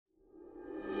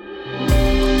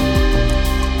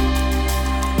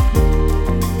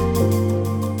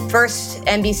First,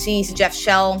 NBC's Jeff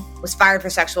Shell was fired for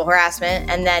sexual harassment,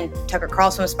 and then Tucker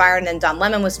Carlson was fired, and then Don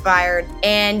Lemon was fired.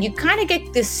 And you kind of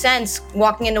get this sense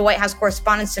walking into White House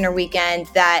Correspondents' Dinner weekend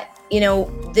that,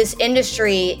 this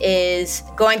industry is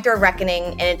going through a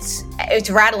reckoning, and it's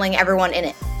rattling everyone in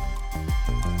it.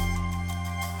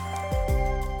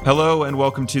 Hello, and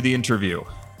welcome to The Interview.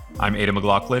 I'm Aidan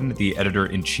McLaughlin, the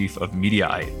editor-in-chief of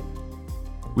Mediaite.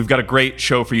 We've got a great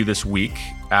show for you this week.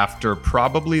 After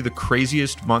probably the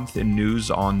craziest month in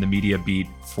news on the media beat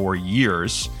for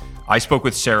years, I spoke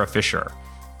with Sara Fischer,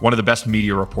 one of the best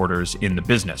media reporters in the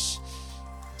business.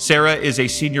 Sara is a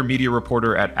senior media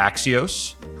reporter at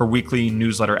Axios. Her weekly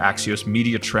newsletter, Axios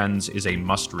Media Trends, is a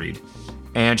must-read.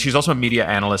 And she's also a media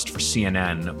analyst for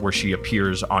CNN, where she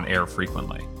appears on air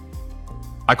frequently.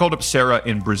 I called up Sara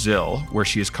in Brazil, where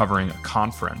she is covering a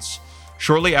conference,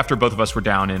 shortly after both of us were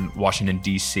down in Washington,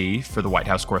 D.C. for the White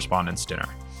House Correspondents' Dinner.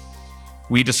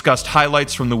 We discussed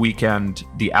highlights from the weekend,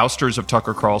 the ousters of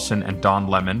Tucker Carlson and Don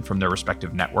Lemon from their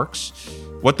respective networks,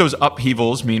 what those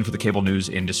upheavals mean for the cable news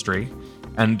industry,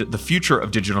 and the future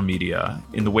of digital media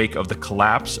in the wake of the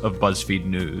collapse of BuzzFeed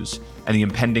News and the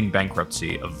impending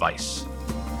bankruptcy of Vice.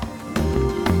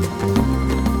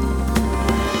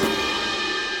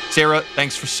 Sara,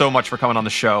 thanks so much for coming on the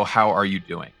show. How are you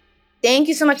doing? Thank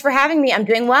you so much for having me. I'm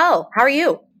doing well. How are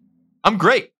you? I'm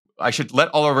great. I should let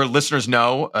all of our listeners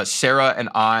know, Sara and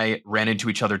I ran into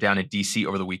each other down in D.C.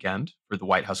 over the weekend for the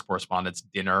White House Correspondents'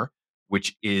 Dinner,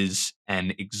 which is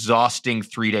an exhausting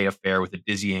 3-day affair with a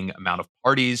dizzying amount of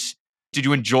parties. Did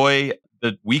you enjoy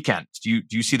the weekend? Do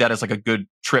you see that as like a good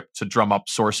trip to drum up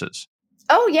sources?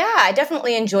 Oh, yeah, I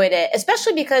definitely enjoyed it,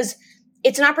 especially because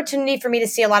it's an opportunity for me to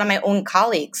see a lot of my own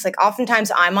colleagues. Like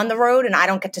oftentimes I'm on the road and I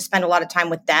don't get to spend a lot of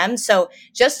time with them. So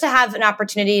just to have an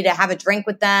opportunity to have a drink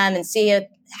with them and see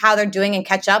how they're doing and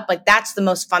catch up, like that's the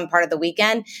most fun part of the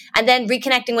weekend. And then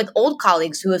reconnecting with old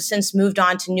colleagues who have since moved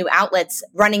on to new outlets,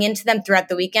 running into them throughout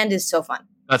the weekend is so fun.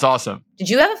 That's awesome. Did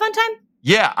you have a fun time?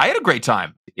 Yeah, I had a great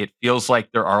time. It feels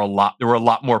like there were a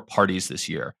lot more parties this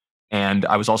year. And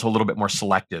I was also a little bit more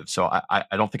selective. So I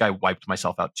don't think I wiped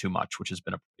myself out too much, which has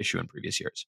been an issue in previous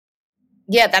years.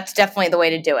 Yeah, that's definitely the way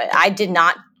to do it. I did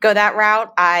not go that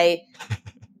route. I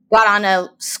got on a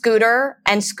scooter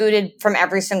and scooted from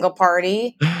every single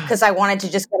party because I wanted to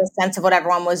just get a sense of what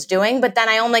everyone was doing. But then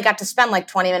I only got to spend like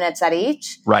 20 minutes at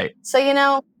each. Right.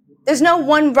 So, there's no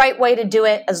one right way to do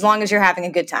it as long as you're having a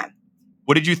good time.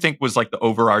 What did you think was like the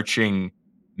overarching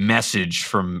message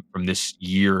from this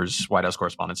year's White House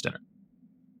Correspondents' Dinner?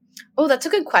 Oh, that's a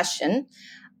good question.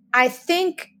 I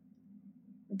think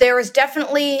there is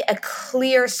definitely a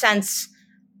clear sense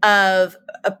of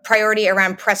a priority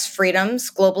around press freedoms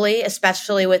globally,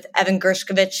 especially with Evan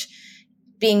Gershkovich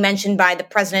being mentioned by the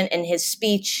president in his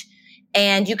speech.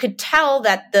 And you could tell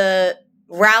that the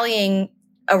rallying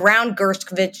around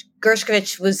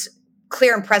Gershkovich was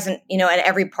clear and present, at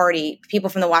every party. People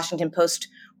from the Washington Post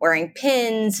wearing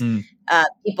pins,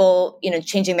 people,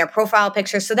 changing their profile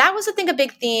pictures. So that was, I think, a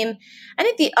big theme. I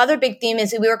think the other big theme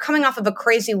is that we were coming off of a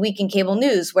crazy week in cable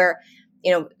news where,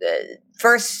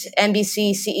 first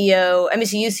NBCU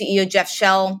CEO Jeff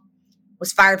Shell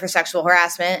was fired for sexual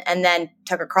harassment, and then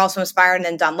Tucker Carlson was fired, and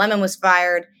then Don Lemon was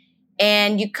fired.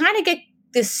 And you kind of get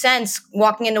this sense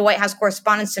walking into White House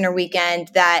Correspondents' Dinner weekend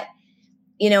that,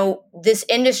 this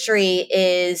industry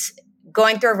is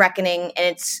going through a reckoning,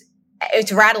 and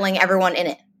it's rattling everyone in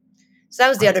it. So that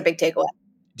was the other big takeaway.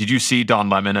 Did you see Don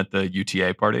Lemon at the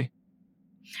UTA party?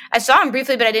 I saw him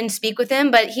briefly, but I didn't speak with him.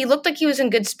 But he looked like he was in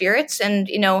good spirits. And,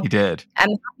 he did. I'm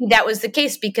happy that was the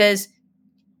case because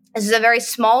this is a very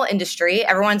small industry.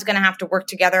 Everyone's going to have to work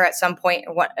together at some point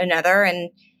or another. And,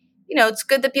 it's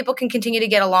good that people can continue to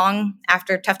get along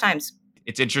after tough times.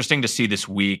 It's interesting to see this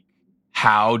week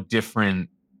how different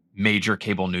major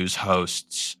cable news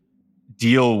hosts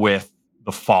deal with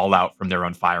the fallout from their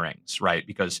own firings, right?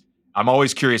 Because I'm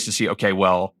always curious to see, okay,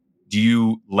 well, do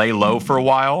you lay low for a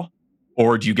while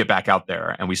or do you get back out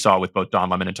there? And we saw with both Don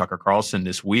Lemon and Tucker Carlson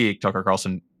this week, Tucker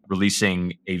Carlson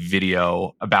releasing a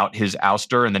video about his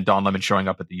ouster and then Don Lemon showing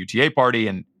up at the UTA party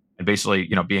and basically,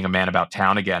 being a man about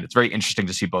town again. It's very interesting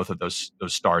to see both of those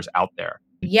stars out there.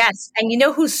 Yes. And you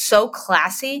know who's so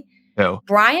classy? Who?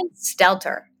 Brian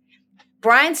Stelter.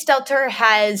 Brian Stelter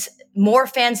has more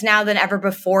fans now than ever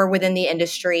before within the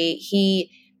industry. He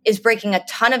is breaking a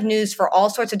ton of news for all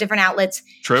sorts of different outlets.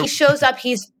 True. He shows up,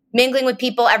 he's mingling with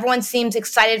people. Everyone seems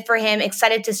excited for him,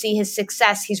 excited to see his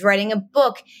success. He's writing a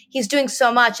book. He's doing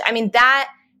so much. I mean, that,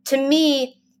 to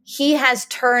me, he has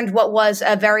turned what was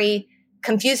a very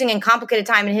confusing and complicated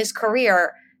time in his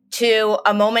career to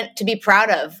a moment to be proud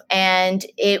of. And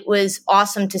it was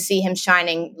awesome to see him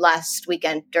shining last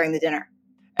weekend during the dinner.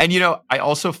 And, I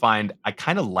also find I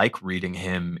kind of like reading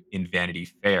him in Vanity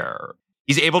Fair.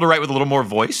 He's able to write with a little more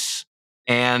voice,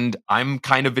 and I'm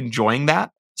kind of enjoying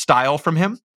that style from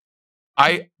him.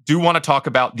 I do want to talk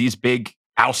about these big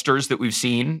ousters that we've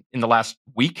seen in the last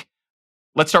week.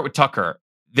 Let's start with Tucker.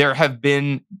 There have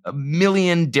been a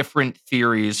million different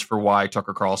theories for why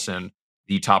Tucker Carlson,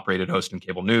 the top-rated host in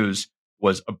cable news,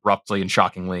 was abruptly and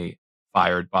shockingly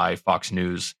fired by Fox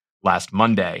News last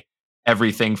Monday.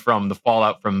 Everything from the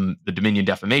fallout from the Dominion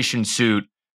defamation suit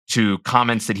to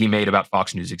comments that he made about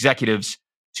Fox News executives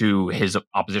to his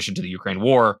opposition to the Ukraine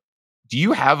war. Do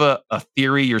you have a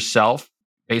theory yourself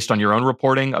based on your own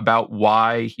reporting about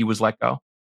why he was let go?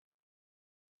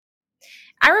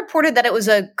 I reported that it was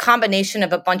a combination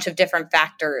of a bunch of different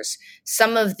factors.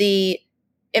 Some of the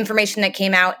information that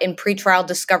came out in pretrial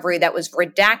discovery that was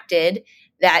redacted,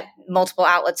 that multiple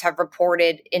outlets have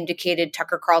reported, indicated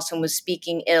Tucker Carlson was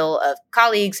speaking ill of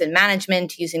colleagues and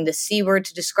management, using the C word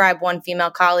to describe one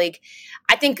female colleague.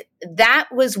 I think that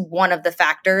was one of the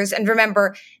factors. And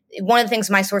remember, one of the things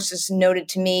my sources noted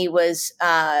to me was,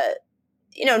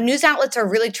 news outlets are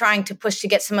really trying to push to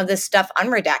get some of this stuff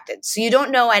unredacted. So you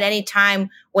don't know at any time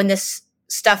when this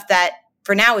stuff that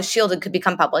for now is shielded could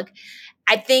become public.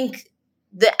 I think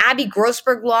the Abby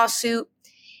Grossberg lawsuit,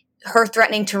 her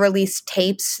threatening to release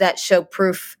tapes that show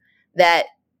proof that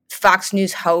Fox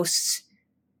News hosts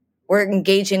were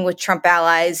engaging with Trump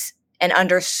allies and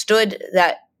understood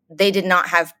that they did not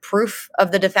have proof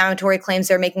of the defamatory claims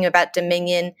they're making about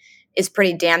Dominion, is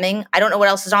pretty damning. I don't know what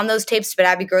else is on those tapes, but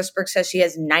Abby Grossberg says she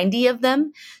has 90 of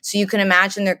them. So you can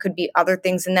imagine there could be other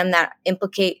things in them that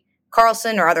implicate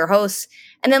Carlson or other hosts.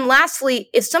 And then lastly,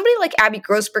 if somebody like Abby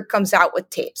Grossberg comes out with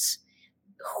tapes,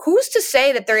 who's to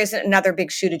say that there isn't another big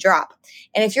shoe to drop?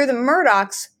 And if you're the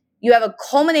Murdochs, you have a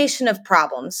culmination of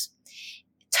problems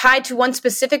tied to one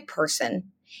specific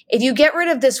person. If you get rid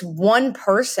of this one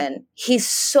person, he's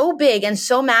so big and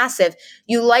so massive,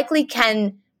 you likely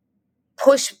can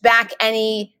push back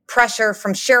any pressure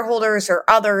from shareholders or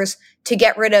others to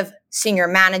get rid of senior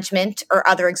management or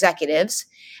other executives.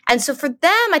 And so for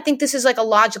them, I think this is like a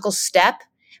logical step,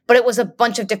 but it was a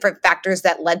bunch of different factors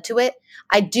that led to it.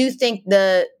 I do think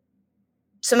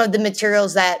some of the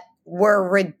materials that were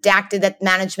redacted that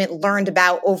management learned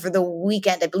about over the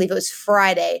weekend, I believe it was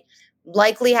Friday,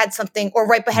 likely had something, or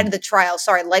right ahead of the trial,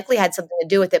 likely had something to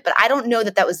do with it. But I don't know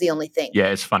that that was the only thing. Yeah,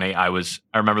 it's funny. I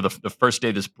remember the first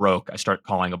day this broke, I started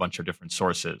calling a bunch of different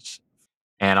sources,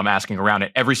 and I'm asking around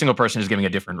it. Every single person is giving a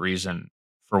different reason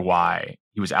for why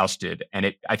he was ousted.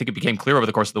 And I think it became clear over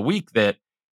the course of the week that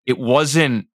it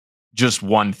wasn't just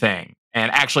one thing.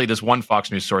 And actually, this one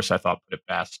Fox News source I thought put it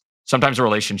best. Sometimes a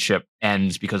relationship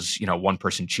ends because, one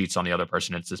person cheats on the other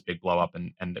person. It's this big blow up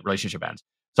and the relationship ends.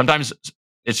 Sometimes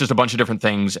it's just a bunch of different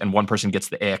things and one person gets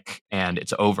the ick and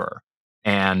it's over.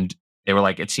 And they were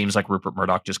like, it seems like Rupert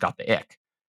Murdoch just got the ick.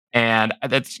 And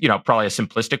that's, probably a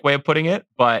simplistic way of putting it,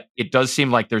 but it does seem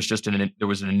like there's just there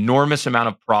was an enormous amount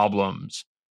of problems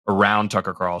around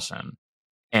Tucker Carlson,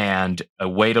 and a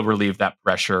way to relieve that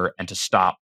pressure and to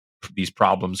stop these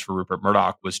problems for Rupert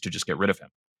Murdoch was to just get rid of him.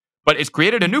 But it's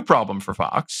created a new problem for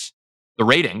Fox, the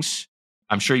ratings.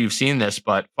 I'm sure you've seen this,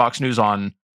 but Fox News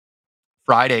on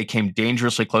Friday came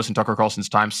dangerously close in Tucker Carlson's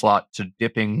time slot to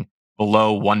dipping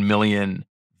below 1 million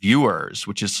viewers,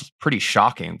 which is pretty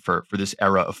shocking for this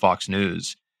era of Fox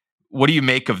News. What do you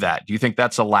make of that? Do you think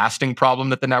that's a lasting problem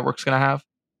that the network's going to have?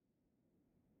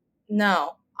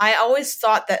 No. I always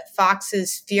thought that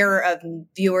Fox's fear of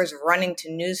viewers running to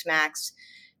Newsmax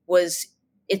was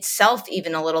itself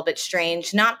even a little bit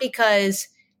strange, not because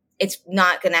it's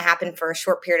not going to happen for a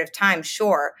short period of time,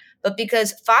 sure, but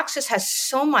because Fox just has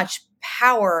so much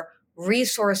power,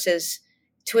 resources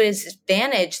to its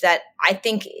advantage that I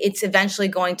think it's eventually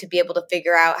going to be able to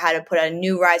figure out how to put a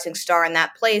new rising star in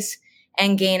that place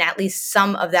and gain at least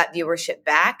some of that viewership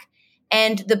back.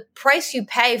 And the price you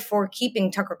pay for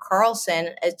keeping Tucker Carlson,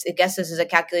 I guess this is a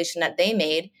calculation that they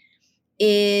made,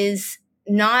 is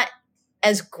not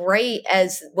as great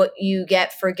as what you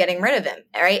get for getting rid of him,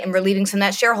 right? And relieving some of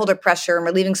that shareholder pressure and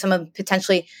relieving some of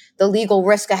potentially the legal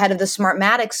risk ahead of the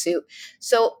Smartmatic suit.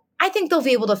 So I think they'll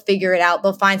be able to figure it out.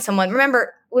 They'll find someone.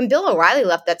 Remember, when Bill O'Reilly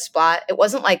left that spot, it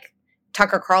wasn't like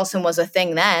Tucker Carlson was a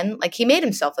thing then. Like, he made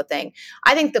himself a thing.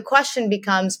 I think the question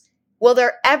becomes, will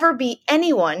there ever be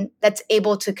anyone that's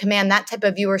able to command that type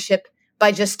of viewership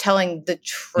by just telling the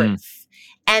truth?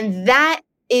 And that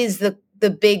is the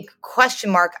big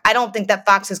question mark. I don't think that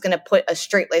Fox is going to put a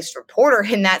straight-laced reporter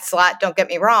in that slot, don't get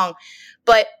me wrong.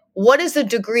 But what is the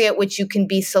degree at which you can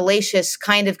be salacious,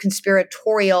 kind of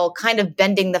conspiratorial, kind of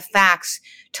bending the facts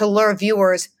to lure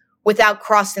viewers without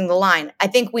crossing the line? I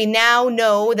think we now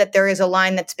know that there is a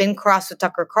line that's been crossed with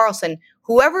Tucker Carlson.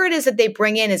 Whoever it is that they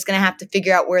bring in is going to have to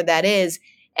figure out where that is.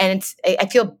 And I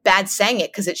feel bad saying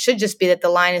it because it should just be that the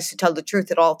line is to tell the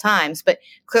truth at all times. But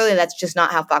clearly that's just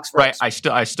not how Fox works. Right.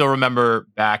 I still remember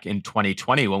back in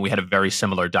 2020 when we had a very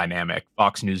similar dynamic.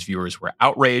 Fox News viewers were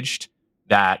outraged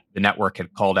that the network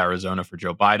had called Arizona for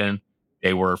Joe Biden.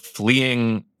 They were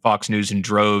fleeing Fox News in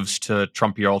droves to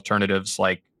Trumpier alternatives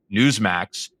like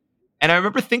Newsmax. And I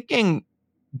remember thinking,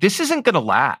 this isn't going to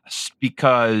last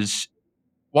because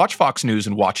watch Fox News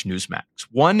and watch Newsmax.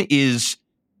 One is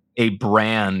a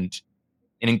brand,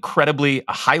 a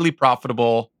highly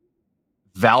profitable,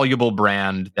 valuable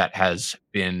brand that has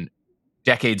been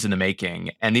decades in the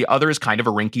making. And the other is kind of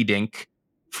a rinky-dink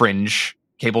fringe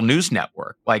cable news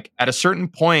network. Like at a certain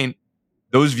point,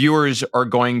 those viewers are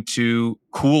going to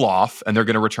cool off and they're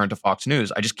going to return to Fox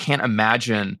News. I just can't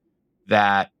imagine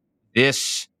that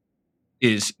this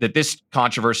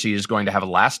controversy is going to have a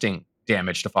lasting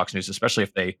damage to Fox News, especially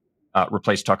if they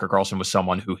replace Tucker Carlson with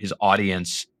someone who his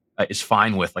audience is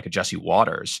fine with, like a Jesse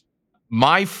Waters.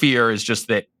 My fear is just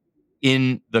that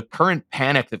in the current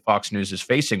panic that Fox News is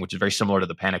facing, which is very similar to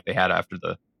the panic they had after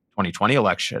the 2020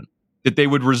 election, that they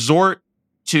would resort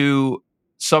to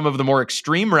some of the more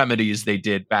extreme remedies they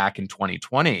did back in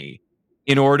 2020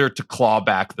 in order to claw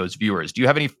back those viewers. Do you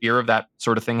have any fear of that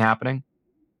sort of thing happening?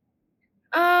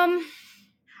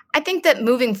 I think that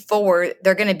moving forward,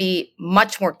 they're going to be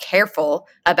much more careful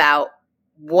about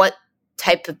what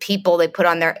type of people they put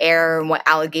on their air and what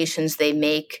allegations they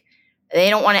make. They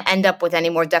don't want to end up with any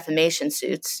more defamation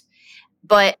suits.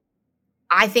 But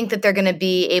I think that they're going to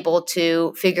be able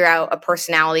to figure out a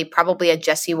personality, probably a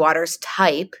Jesse Waters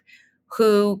type,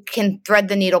 who can thread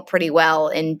the needle pretty well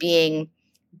in being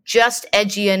just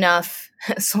edgy enough,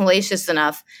 salacious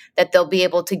enough that they'll be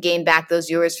able to gain back those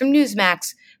viewers from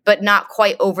Newsmax, but not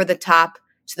quite over the top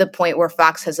to the point where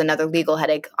Fox has another legal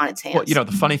headache on its hands. Well,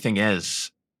 the funny thing is,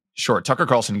 sure, Tucker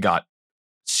Carlson got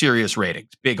serious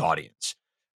ratings, big audience.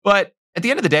 But at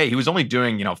the end of the day, he was only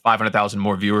doing, 500,000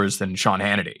 more viewers than Sean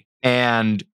Hannity.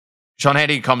 And Sean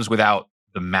Hannity comes without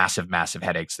the massive, massive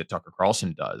headaches that Tucker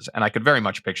Carlson does. And I could very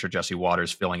much picture Jesse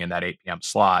Waters filling in that 8 p.m.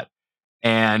 slot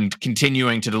and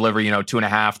continuing to deliver,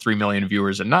 2.5, 3 million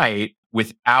viewers a night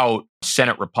without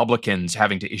Senate Republicans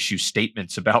having to issue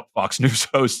statements about Fox News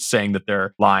hosts saying that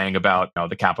they're lying about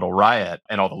the Capitol riot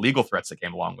and all the legal threats that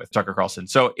came along with Tucker Carlson.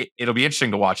 So it'll be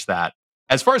interesting to watch that.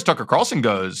 As far as Tucker Carlson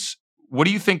goes, what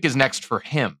do you think is next for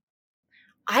him?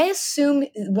 I assume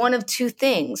one of two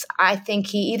things. I think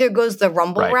he either goes the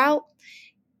Rumble route,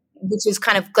 which is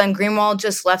kind of Glenn Greenwald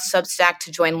just left Substack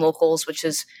to join Locals, which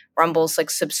is Rumble's like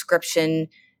subscription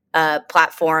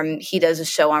platform. He does a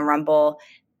show on Rumble.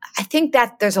 I think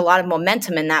that there's a lot of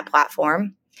momentum in that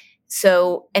platform.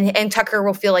 So, and Tucker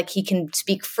will feel like he can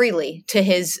speak freely to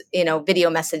his, video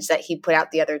message that he put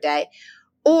out the other day.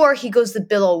 Or he goes the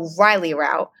Bill O'Reilly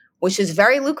route, which is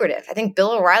very lucrative. I think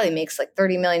Bill O'Reilly makes like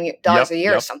 $30 million a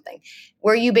year or something,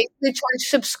 where you basically charge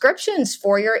subscriptions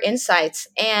for your insights.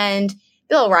 And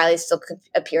Bill O'Reilly still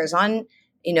appears on,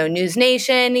 News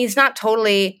Nation. He's not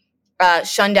totally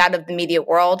shunned out of the media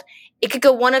world. It could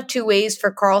go one of two ways for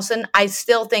Carlson. I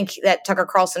still think that Tucker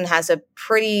Carlson has a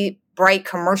pretty bright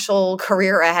commercial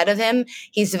career ahead of him.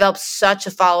 He's developed such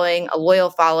a following, a loyal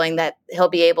following, that he'll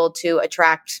be able to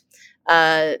attract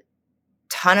a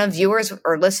ton of viewers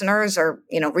or listeners or,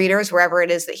 readers wherever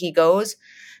it is that he goes.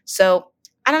 So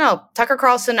I don't know. Tucker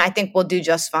Carlson, I think, will do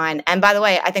just fine. And by the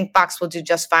way, I think Fox will do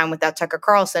just fine without Tucker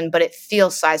Carlson, but it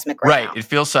feels seismic right now. Right. It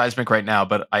feels seismic right now,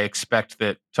 but I expect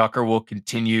that Tucker will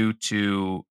continue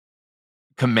to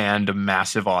command a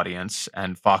massive audience,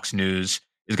 and Fox News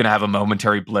is going to have a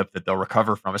momentary blip that they'll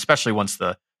recover from, especially once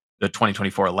the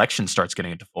 2024 election starts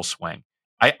getting into full swing.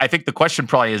 I think the question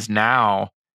probably is now,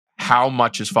 how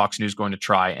much is Fox News going to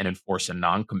try and enforce a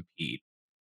non-compete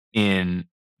in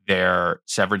their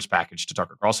severance package to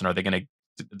Tucker Carlson? Are they going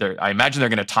to, I imagine they're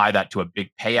going to tie that to a big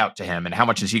payout to him, and how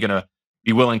much is he going to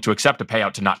be willing to accept a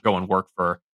payout to not go and work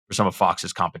for some of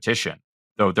Fox's competition?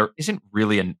 Though there isn't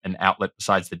really an outlet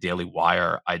besides the Daily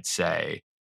Wire, I'd say,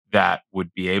 that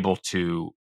would be able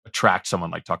to attract someone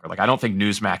like Tucker. Like, I don't think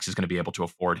Newsmax is going to be able to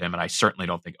afford him, and I certainly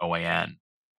don't think OAN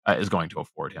is going to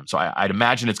afford him. So I'd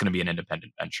imagine it's going to be an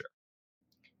independent venture.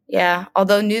 Yeah,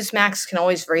 although Newsmax can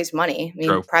always raise money. I mean,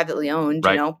 True. Privately owned,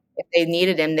 Right. If they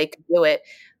needed him, they could do it.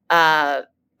 I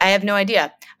have no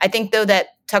idea. I think, though, that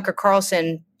Tucker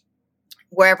Carlson,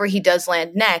 wherever he does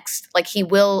land next, like, he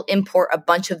will import a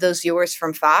bunch of those viewers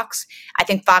from Fox. I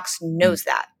think Fox knows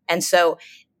that. And so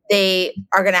they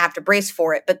are going to have to brace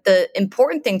for it. But the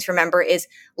important thing to remember is,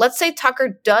 let's say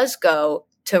Tucker does go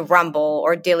to Rumble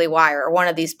or Daily Wire or one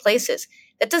of these places.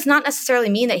 That does not necessarily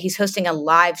mean that he's hosting a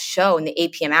live show in the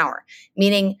 8 p.m. hour,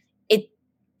 meaning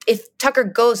if Tucker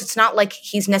goes, it's not like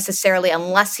he's necessarily,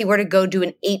 unless he were to go do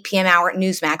an 8 p.m. hour at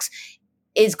Newsmax,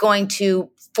 is going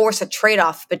to force a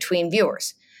trade-off between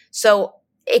viewers. So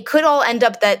it could all end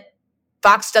up that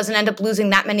Fox doesn't end up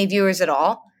losing that many viewers at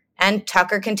all, and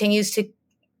Tucker continues to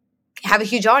have a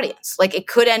huge audience. Like, it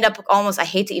could end up almost, I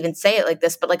hate to even say it like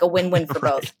this, but like a win-win for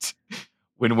both.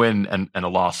 Win-win and a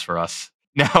loss for us.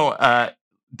 Now,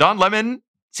 Don Lemon,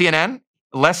 CNN,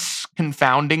 less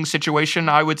confounding situation,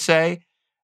 I would say.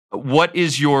 What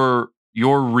is your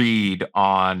read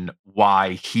on why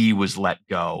he was let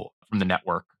go from the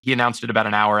network? He announced it about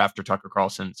an hour after Tucker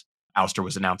Carlson's ouster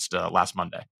was announced last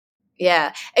Monday.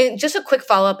 Yeah. And just a quick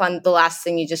follow-up on the last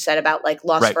thing you just said about like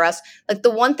loss for us. Like,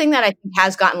 the one thing that I think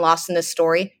has gotten lost in this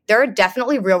story, there are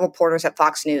definitely real reporters at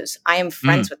Fox News. I am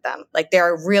friends with them. Like, there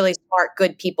are really smart,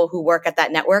 good people who work at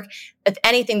that network. If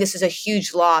anything, this is a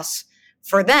huge loss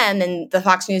for them and the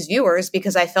Fox News viewers,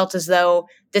 because I felt as though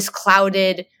this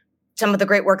clouded some of the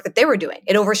great work that they were doing.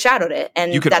 It overshadowed it.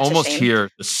 And you could that's almost a shame. hear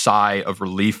the sigh of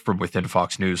relief from within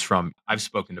Fox News. I've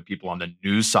spoken to people on the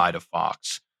news side of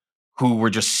Fox who were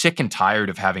just sick and tired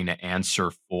of having to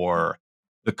answer for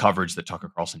the coverage that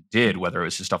Tucker Carlson did, whether it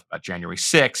was his stuff about January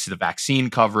 6th, the vaccine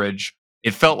coverage.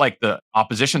 It felt like the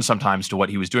opposition sometimes to what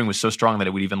he was doing was so strong that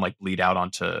it would even like bleed out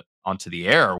onto the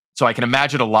air. So I can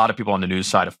imagine a lot of people on the news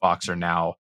side of Fox are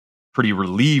now pretty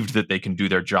relieved that they can do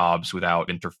their jobs without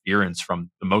interference from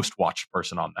the most watched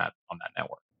person on that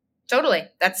network. Totally.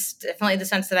 That's definitely the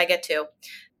sense that I get to.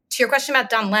 To your question about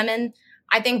Don Lemon,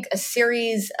 I think a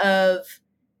series of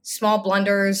small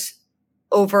blunders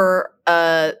over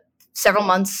several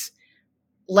months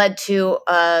led to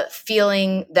a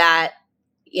feeling that,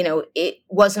 it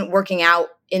wasn't working out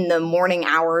in the morning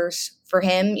hours for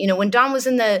him. When Don was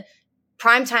in the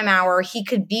primetime hour, he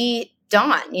could be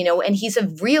Don, and he's a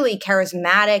really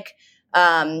charismatic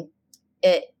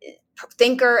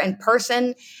thinker and person.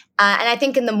 And I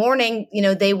think in the morning,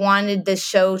 they wanted this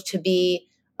show to be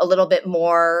a little bit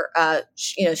more,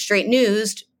 straight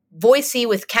newsed, voicey,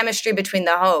 with chemistry between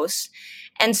the hosts.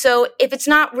 And so if it's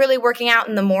not really working out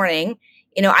in the morning,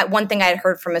 one thing I had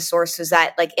heard from a source was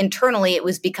that like internally it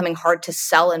was becoming hard to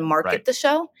sell and market the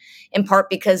show, in part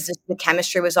because the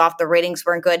chemistry was off, the ratings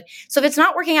weren't good. So if it's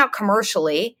not working out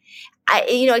commercially,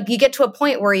 you get to a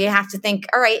point where you have to think,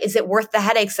 all right, is it worth the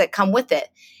headaches that come with it?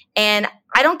 And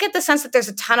I don't get the sense that there's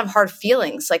a ton of hard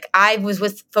feelings. Like, I was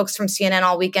with folks from CNN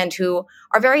all weekend who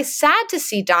are very sad to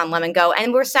see Don Lemon go.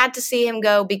 And we're sad to see him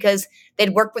go because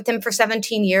they'd worked with him for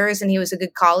 17 years and he was a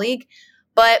good colleague.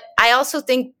 But I also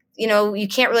think, you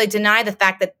can't really deny the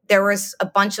fact that there was a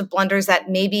bunch of blunders that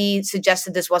maybe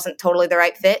suggested this wasn't totally the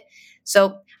right fit.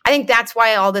 So I think that's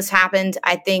why all this happened.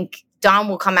 I think Don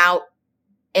will come out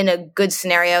in a good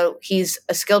scenario. He's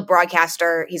a skilled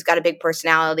broadcaster. He's got a big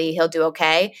personality. He'll do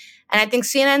okay. And I think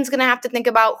CNN's going to have to think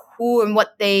about who and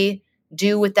what they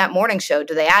do with that morning show.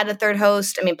 Do they add a third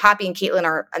host? I mean, Poppy and Caitlin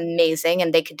are amazing,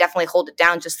 and they could definitely hold it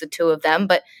down, just the two of them.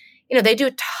 But, they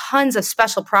do tons of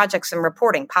special projects and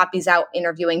reporting. Poppy's out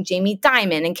interviewing Jamie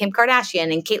Dimon and Kim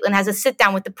Kardashian, and Caitlin has a sit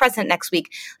down with the president next week.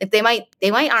 Like,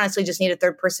 they might honestly just need a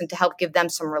third person to help give them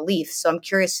some relief. So I'm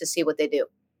curious to see what they do.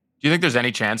 Do you think there's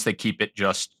any chance they keep it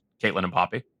just Caitlin and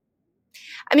Poppy?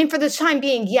 I mean, for the time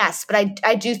being, yes. But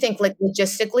I do think, like,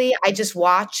 logistically, I just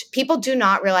watch. People do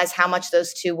not realize how much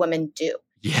those two women do.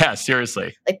 Yeah,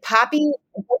 seriously. Like, Poppy,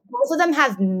 both of them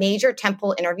have major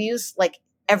tentpole interviews, like,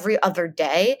 every other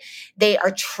day. They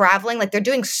are traveling. Like, they're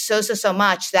doing so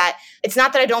much that it's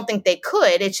not that I don't think they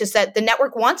could. It's just that the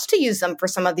network wants to use them for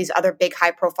some of these other big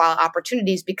high-profile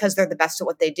opportunities because they're the best at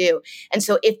what they do. And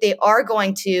so if they are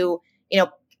going to,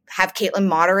 have Caitlin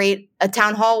moderate a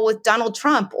town hall with Donald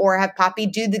Trump, or have Poppy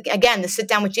do the sit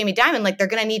down with Jamie Dimon, like, they're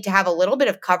going to need to have a little bit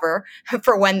of cover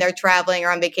for when they're traveling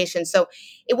or on vacation. So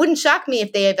it wouldn't shock me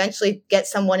if they eventually get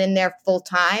someone in there full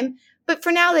time. But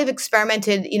for now, they've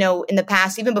experimented, in the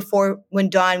past, even before when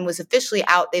Dawn was officially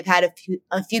out, they've had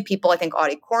a few people, I think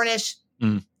Audie Cornish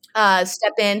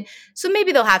step in. So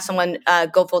maybe they'll have someone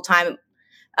go full time.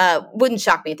 Wouldn't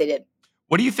shock me if they did.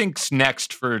 What do you think's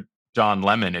next for Don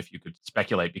Lemon, if you could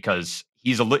speculate? Because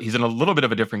he's in a little bit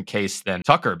of a different case than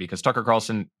Tucker, because Tucker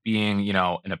Carlson, being,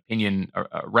 an opinion,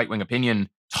 a right-wing opinion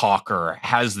talker,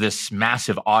 has this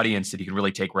massive audience that he can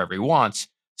really take wherever he wants.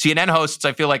 CNN hosts,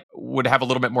 I feel like, would have a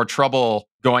little bit more trouble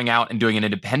going out and doing an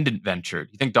independent venture.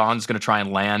 Do you think Don's going to try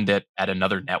and land it at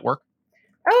another network?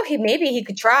 Maybe he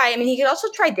could try. I mean, he could also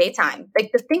try daytime.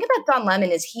 Like, the thing about Don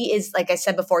Lemon is he is, like I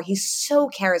said before, he's so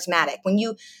charismatic. When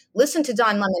you listen to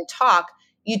Don Lemon talk,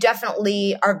 you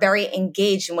definitely are very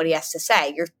engaged in what he has to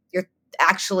say. You're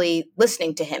actually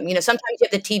listening to him. Sometimes you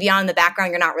have the TV on in the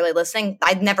background, you're not really listening.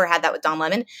 I've never had that with Don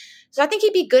Lemon. So I think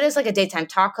he'd be good as like a daytime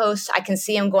talk host. I can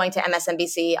see him going to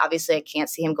MSNBC. Obviously, I can't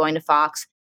see him going to Fox.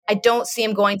 I don't see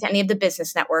him going to any of the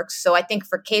business networks. So I think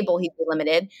for cable, he'd be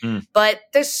limited. But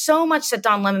there's so much that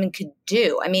Don Lemon could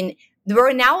do. I mean,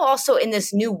 we're now also in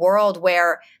this new world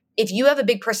where if you have a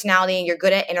big personality and you're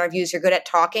good at interviews, you're good at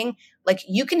talking, like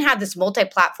you can have this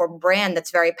multi-platform brand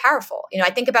that's very powerful. I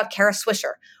think about Kara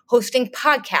Swisher hosting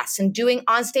podcasts and doing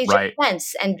onstage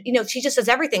events. And, she just does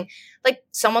everything. Like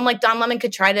someone like Don Lemon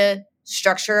could try to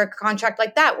structure a contract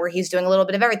like that where he's doing a little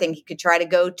bit of everything. He could try to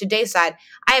go to Dayside.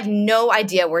 I have no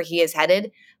idea where he is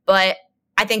headed, but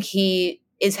I think he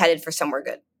is headed for somewhere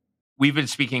good. We've been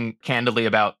speaking candidly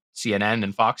about CNN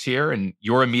and Fox here, and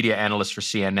you're a media analyst for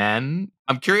CNN.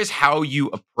 I'm curious how you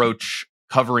approach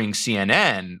covering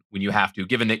CNN when you have to,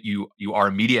 given that you are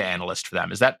a media analyst for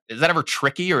them. Is that ever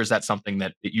tricky, or is that something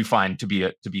that you find to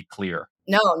be clear?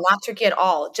 No, not tricky at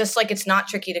all. Just like it's not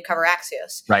tricky to cover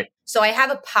Axios. Right. So I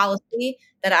have a policy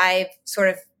that I've sort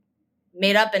of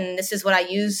made up, and this is what I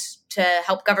use to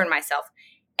help govern myself.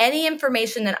 Any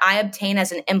information that I obtain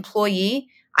as an employee,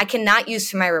 I cannot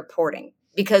use for my reporting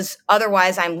because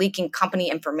otherwise I'm leaking company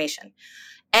information.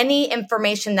 Any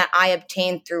information that I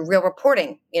obtain through real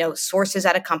reporting, sources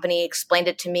at a company explained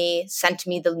it to me, sent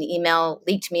me the email,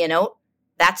 leaked me a note,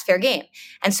 that's fair game.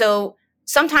 And so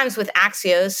sometimes with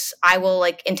Axios, I will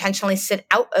intentionally sit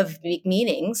out of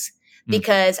meetings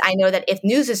because I know that if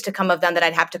news is to come of them that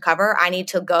I'd have to cover, I need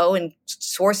to go and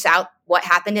source out what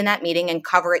happened in that meeting and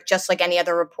cover it just like any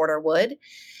other reporter would.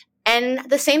 And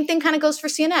the same thing kind of goes for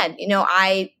CNN.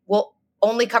 I will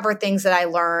only cover things that I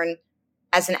learn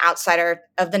as an outsider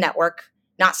of the network,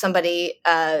 not somebody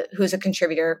who's a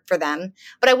contributor for them.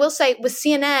 But I will say with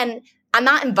CNN, I'm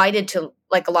not invited to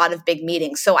a lot of big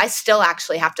meetings. So I still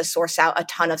actually have to source out a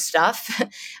ton of stuff.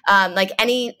 Like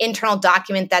any internal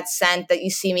document that's sent that you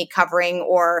see me covering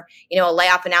or, a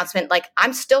layoff announcement,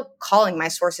 I'm still calling my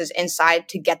sources inside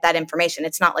to get that information.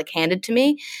 It's not handed to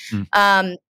me.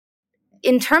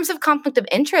 In terms of conflict of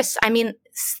interest, I mean,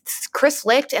 Chris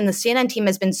Licht and the CNN team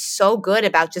has been so good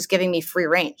about just giving me free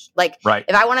range.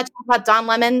 If I want to talk about Don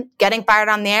Lemon getting fired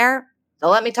on the air, they'll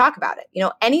let me talk about it.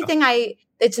 Anything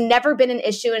it's never been an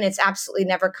issue and it's absolutely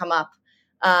never come up.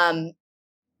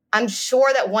 I'm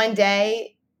sure that one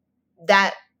day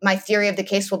that my theory of the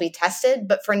case will be tested,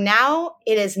 but for now,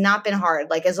 it has not been hard.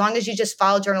 As long as you just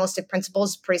follow journalistic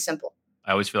principles, it's pretty simple.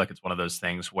 I always feel like it's one of those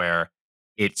things where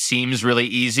it seems really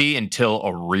easy until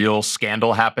a real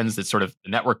scandal happens that sort of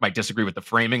the network might disagree with the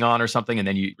framing on or something, and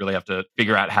then you really have to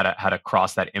figure out how to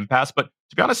cross that impasse. But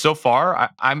to be honest, so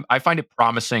far, I find it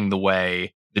promising the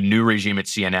way the new regime at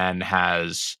CNN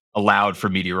has allowed for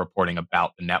media reporting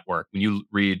about the network. When you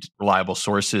read Reliable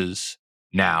Sources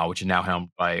now, which is now helmed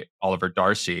by Oliver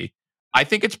Darcy, I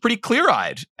think it's pretty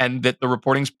clear-eyed and that the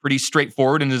reporting's pretty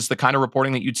straightforward and is the kind of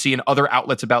reporting that you'd see in other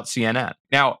outlets about CNN.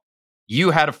 Now,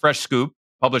 you had a fresh scoop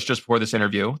published just before this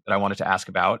interview that I wanted to ask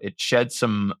about. It shed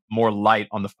some more light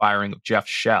on the firing of Jeff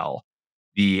Shell,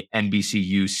 the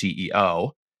NBCU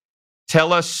CEO.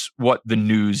 Tell us what the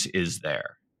news is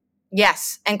there.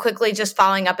 Yes. And quickly, just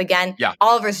following up again,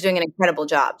 Oliver's doing an incredible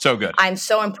job. So good. I'm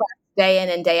so impressed day in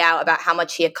and day out about how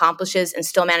much he accomplishes and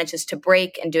still manages to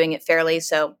break and doing it fairly.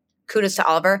 So kudos to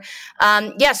Oliver.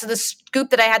 So the scoop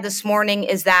that I had this morning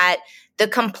is that the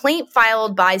complaint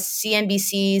filed by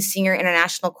CNBC's senior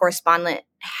international correspondent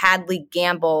Hadley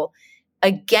Gamble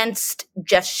against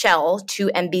Jeff Shell to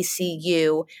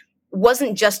NBCU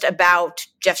wasn't just about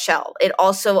Jeff Shell. It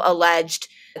also alleged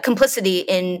complicity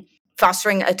in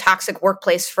fostering a toxic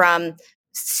workplace from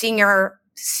senior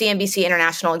CNBC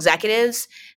international executives.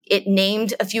 It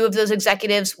named a few of those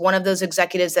executives. One of those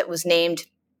executives that was named,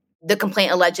 the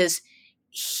complaint alleges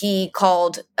he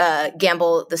called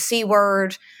Gamble the C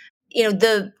word.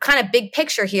 The kind of big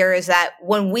picture here is that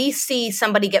when we see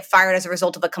somebody get fired as a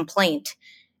result of a complaint,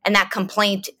 and that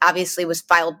complaint obviously was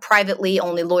filed privately,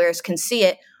 only lawyers can see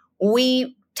it,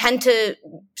 we tend to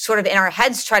sort of in our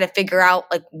heads try to figure out,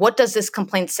 what does this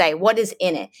complaint say? What is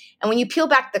in it? And when you peel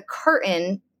back the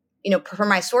curtain, per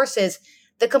my sources,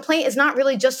 the complaint is not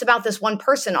really just about this one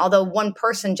person, although one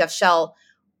person, Jeff Shell,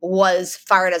 was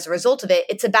fired as a result of it.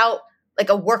 It's about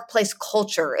a workplace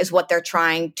culture is what they're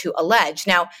trying to allege.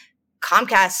 Now,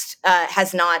 Comcast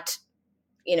has not,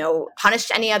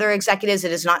 punished any other executives.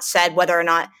 It has not said whether or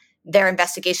not their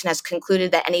investigation has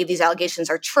concluded that any of these allegations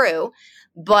are true.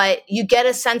 but you get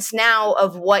a sense now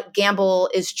of what Gamble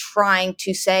is trying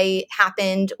to say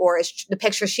happened, or is the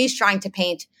picture she's trying to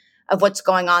paint of what's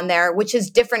going on there, which is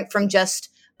different from just,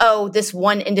 oh, this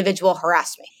one individual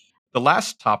harassed me. The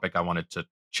last topic I wanted to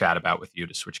chat about with you,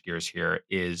 to switch gears here,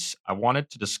 is I wanted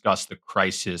to discuss the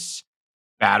crisis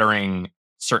battering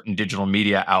certain digital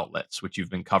media outlets, which you've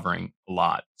been covering a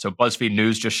lot. So BuzzFeed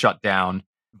News just shut down.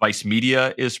 Vice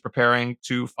Media is preparing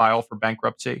to file for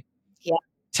bankruptcy. Yeah.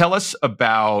 Tell us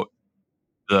about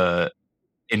the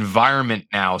environment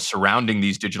now surrounding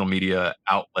these digital media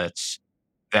outlets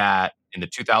that in the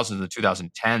 2000s and the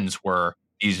 2010s were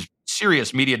these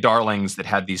serious media darlings that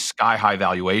had these sky-high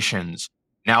valuations.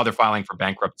 Now they're filing for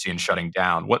bankruptcy and shutting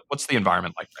down. What's the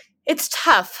environment like right now? It's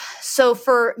tough. So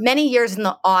for many years in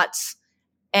the aughts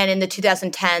and in the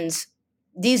 2010s,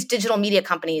 these digital media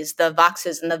companies, the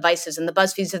Voxes and the Vices and the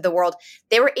BuzzFeeds of the world,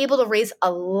 they were able to raise a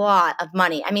lot of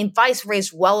money. I mean, Vice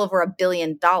raised well over $1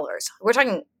 billion. We're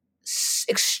talking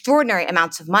extraordinary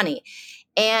amounts of money.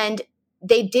 And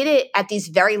they did it at these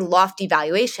very lofty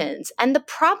valuations. And the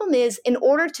problem is, in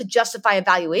order to justify a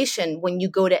valuation when you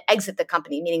go to exit the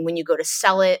company, meaning when you go to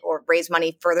sell it or raise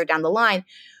money further down the line,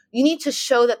 you need to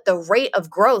show that the rate of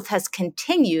growth has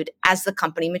continued as the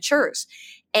company matures.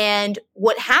 And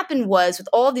what happened was, with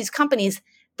all of these companies,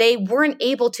 they weren't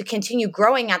able to continue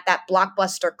growing at that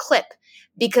blockbuster clip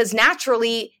because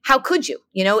naturally, how could you?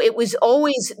 You know, it was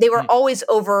always, they were always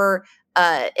over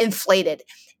inflated.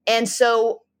 And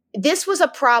so this was a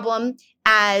problem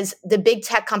as the big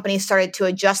tech companies started to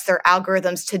adjust their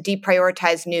algorithms to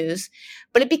deprioritize news.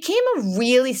 But it became a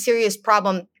really serious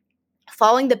problem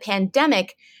following the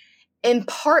pandemic, in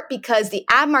part because the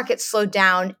ad market slowed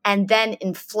down and then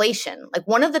inflation. Like,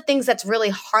 one of the things that's really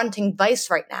haunting Vice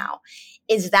right now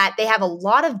is that they have a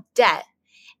lot of debt.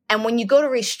 And when you go to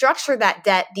restructure that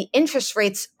debt, the interest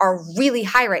rates are really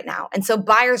high right now. And so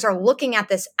buyers are looking at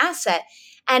this asset.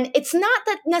 And it's not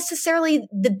that necessarily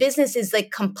the business is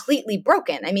like completely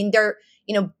broken. I mean, they're,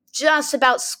 just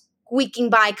about squeaking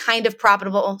by, kind of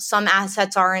profitable. Some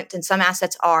assets aren't and some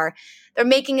assets are. They're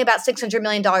making about $600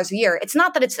 million a year. It's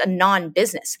not that it's a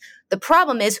non-business. The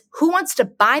problem is, who wants to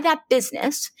buy that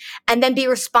business and then be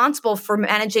responsible for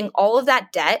managing all of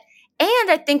that debt?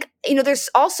 And I think, there's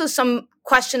also some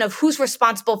question of who's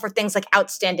responsible for things like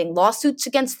outstanding lawsuits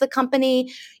against the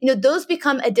company. Those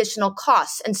become additional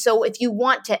costs. And so if you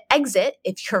want to exit,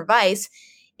 if you're Vice,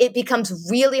 it becomes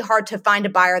really hard to find a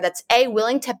buyer that's A,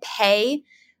 willing to pay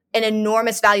an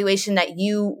enormous valuation that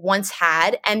you once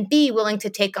had, and B, willing to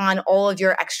take on all of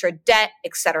your extra debt,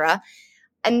 et cetera.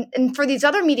 And for these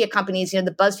other media companies,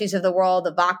 the BuzzFeeds of the world,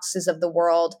 the Voxes of the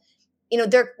world,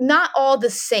 they're not all the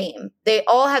same. They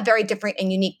all have very different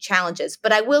and unique challenges.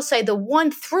 But I will say the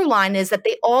one through line is that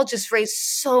they all just raise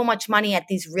so much money at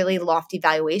these really lofty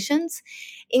valuations.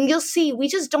 And you'll see, we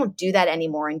just don't do that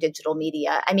anymore in digital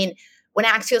media. I mean, when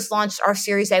Axios launched, our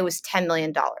Series A was $10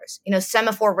 million.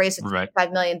 Semaphore raised a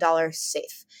 $5 million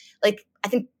safe. Like, I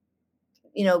think,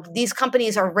 these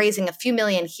companies are raising a few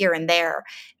million here and there.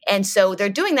 And so they're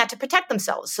doing that to protect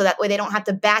themselves. So that way they don't have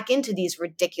to back into these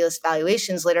ridiculous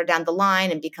valuations later down the line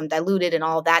and become diluted and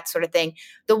all that sort of thing.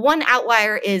 The one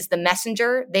outlier is The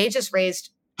Messenger. They just raised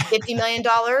 $50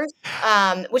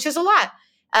 million, which is a lot,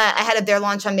 ahead of their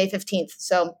launch on May 15th.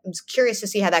 So I'm curious to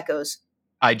see how that goes.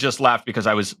 I just laughed because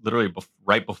I was literally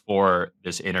right before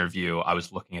this interview, I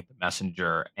was looking at The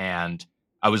Messenger and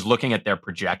I was looking at their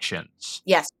projections.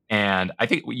 Yes. And I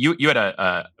think you had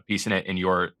a piece in it in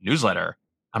your newsletter.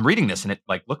 I'm reading this and it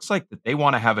looks like that they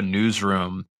want to have a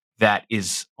newsroom that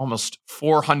is almost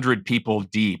 400 people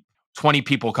deep, 20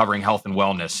 people covering health and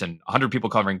wellness and 100 people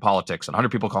covering politics and 100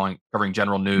 people covering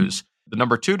general news. The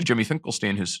number two to Jimmy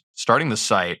Finkelstein, who's starting the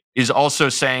site, is also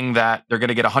saying that they're going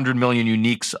to get 100 million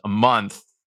uniques a month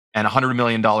and $100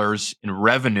 million in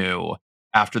revenue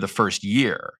after the first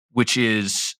year, which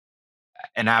is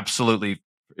an absolutely,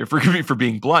 forgive me for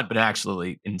being blunt, but an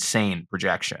absolutely insane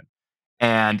projection.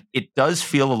 And it does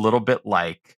feel a little bit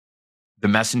like The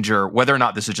Messenger, whether or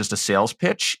not this is just a sales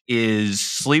pitch, is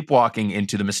sleepwalking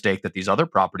into the mistake that these other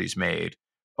properties made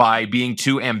by being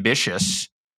too ambitious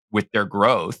with their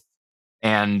growth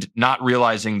and not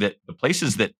realizing that the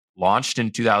places that launched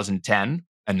in 2010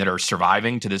 and that are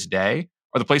surviving to this day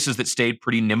are the places that stayed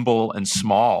pretty nimble and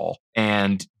small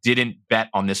and didn't bet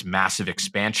on this massive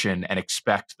expansion and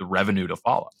expect the revenue to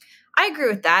follow. I agree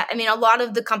with that. I mean, a lot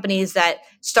of the companies that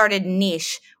started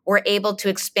niche were able to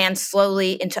expand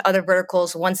slowly into other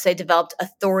verticals once they developed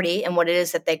authority in what it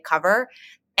is that they cover.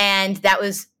 And that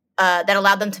was that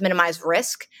allowed them to minimize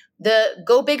risk. The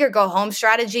go big or go home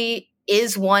strategy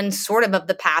is one sort of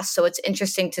the past. So it's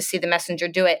interesting to see the Messenger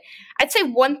do it. I'd say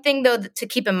one thing, though, to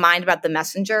keep in mind about the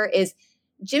Messenger is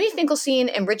Jimmy Finkelstein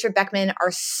and Richard Beckman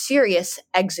are serious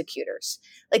executors.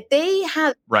 Like they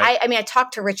have, Right. I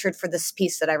talked to Richard for this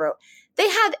piece that I wrote. They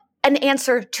have an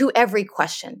answer to every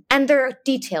question, and they're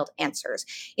detailed answers.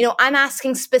 I'm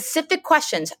asking specific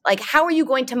questions like, how are you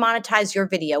going to monetize your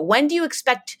video? When do you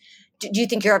expect, do you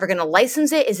think you're ever going to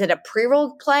license it? Is it a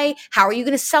pre-roll play? How are you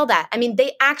going to sell that? I mean,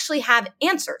 they actually have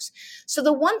answers. So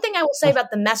the one thing I will say about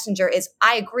the Messenger is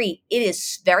I agree. It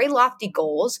is very lofty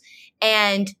goals,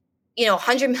 and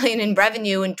 100 million in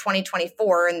revenue in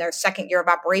 2024 in their second year of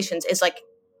operations is like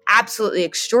absolutely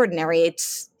extraordinary.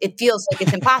 It feels like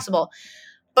it's impossible.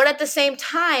 But at the same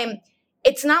time,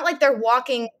 it's not like they're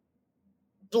walking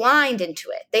blind into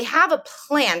it. They have a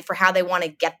plan for how they want to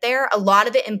get there. A lot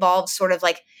of it involves sort of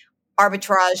like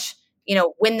arbitrage,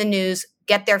 win the news,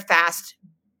 get there fast,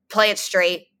 play it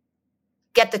straight,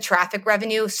 get the traffic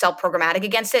revenue, sell programmatic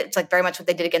against it. It's like very much what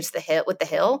they did against with the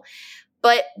Hill.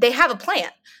 But they have a plan.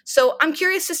 So I'm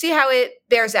curious to see how it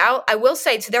bears out. I will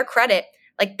say, to their credit,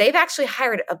 like they've actually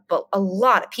hired a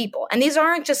lot of people. And these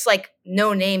aren't just like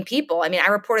no-name people. I mean, I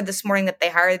reported this morning that they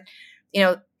hired,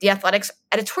 the Athletics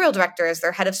editorial director as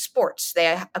their head of sports.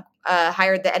 They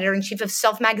hired the editor-in-chief of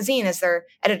Self Magazine as their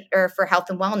editor for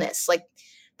health and wellness. Like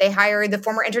they hired the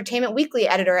former Entertainment Weekly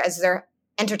editor as their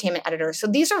entertainment editor. So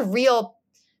these are real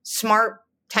smart,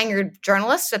 tenured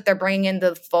journalists that they're bringing in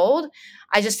the fold.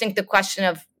 I just think the question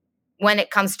of when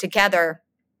it comes together,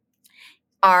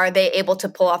 are they able to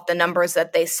pull off the numbers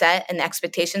that they set and the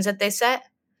expectations that they set?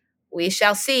 We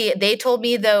shall see. They told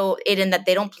me, though, Aidan, that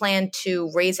they don't plan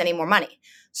to raise any more money.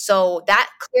 So that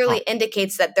clearly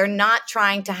indicates that they're not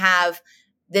trying to have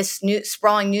this new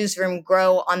sprawling newsroom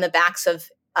grow on the backs of,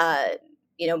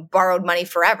 borrowed money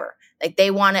forever. Like they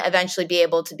want to eventually be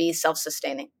able to be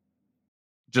self-sustaining.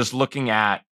 Just looking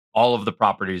at all of the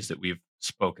properties that we've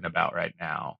spoken about right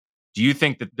now, do you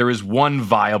think that there is one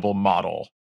viable model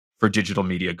for digital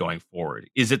media going forward?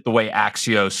 Is it the way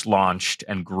Axios launched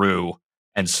and grew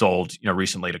and sold,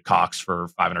 recently to Cox for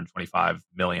 $525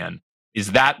 million?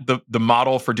 Is that the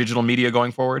model for digital media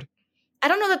going forward? I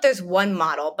don't know that there's one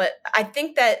model, but I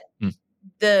think that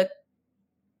the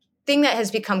thing that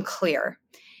has become clear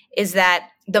is that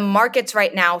the markets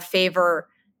right now favor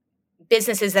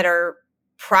businesses that are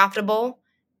profitable,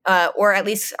 or at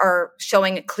least are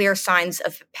showing clear signs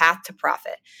of path to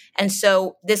profit. And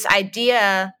so this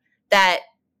idea that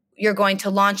you're going to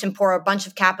launch and pour a bunch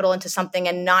of capital into something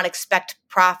and not expect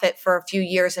profit for a few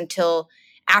years until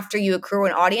after you accrue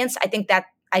an audience, I think that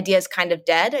idea is kind of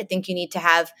dead. I think you need to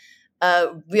have a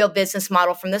real business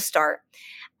model from the start.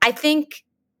 I think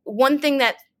one thing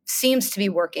that seems to be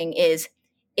working is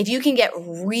if you can get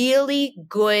really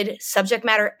good subject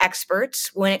matter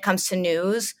experts when it comes to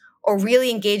news, or really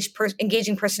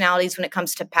engaging personalities when it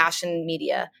comes to passion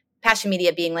media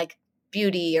being like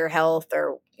beauty or health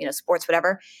or sports,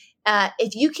 whatever.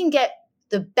 If you can get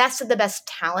the best of the best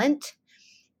talent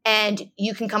and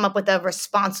you can come up with a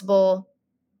responsible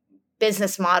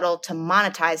business model to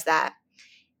monetize that,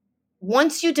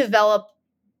 once you develop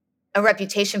a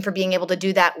reputation for being able to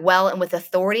do that well and with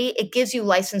authority, it gives you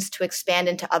license to expand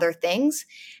into other things.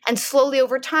 And slowly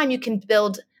over time, you can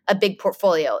build a big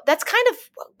portfolio. That's kind of,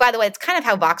 by the way, it's kind of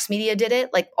how Vox Media did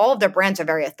it. Like all of their brands are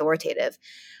very authoritative.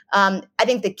 I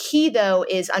think the key, though,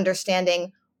 is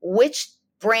understanding which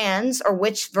brands or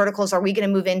which verticals are we going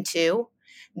to move into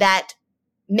that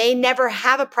may never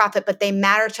have a profit, but they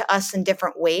matter to us in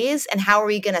different ways. And how are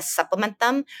we going to supplement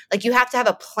them? Like you have to have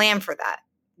a plan for that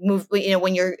move,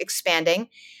 when you're expanding.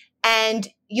 And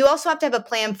you also have to have a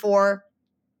plan for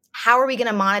how are we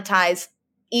going to monetize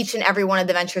each and every one of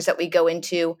the ventures that we go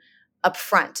into up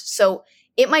front. So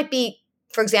it might be,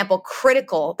 for example,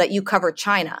 critical that you cover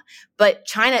China, but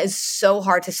China is so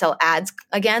hard to sell ads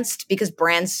against because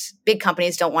big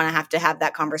companies don't want to have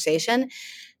that conversation.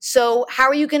 So how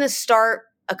are you going to start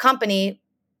a company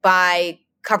by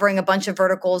covering a bunch of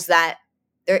verticals that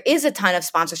there is a ton of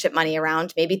sponsorship money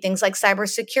around, maybe things like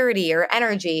cybersecurity or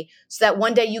energy, so that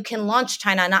one day you can launch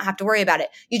China and not have to worry about it.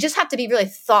 You just have to be really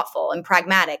thoughtful and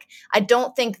pragmatic. I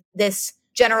don't think this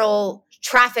general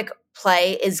traffic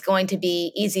play is going to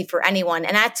be easy for anyone.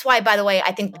 And that's why, by the way,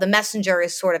 I think the Messenger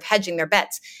is sort of hedging their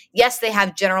bets. Yes, they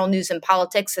have general news and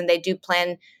politics, and they do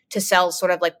plan to sell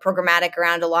sort of like programmatic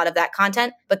around a lot of that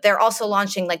content, but they're also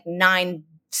launching like 9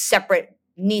 separate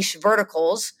niche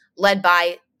verticals led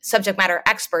by subject matter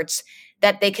experts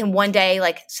that they can one day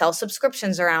like sell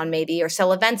subscriptions around maybe or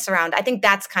sell events around. I think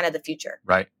that's kind of the future.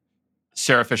 Right.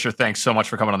 Sara Fischer, thanks so much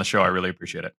for coming on the show. I really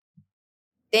appreciate it.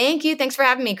 Thank you. Thanks for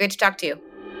having me. Great to talk to you.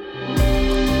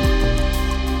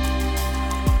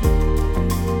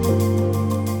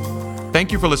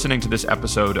 Thank you for listening to this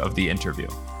episode of The Interview.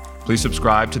 Please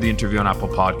subscribe to The Interview on Apple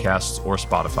Podcasts or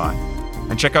Spotify,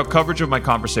 and check out coverage of my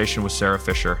conversation with Sara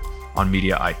Fischer on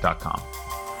Mediaite.com.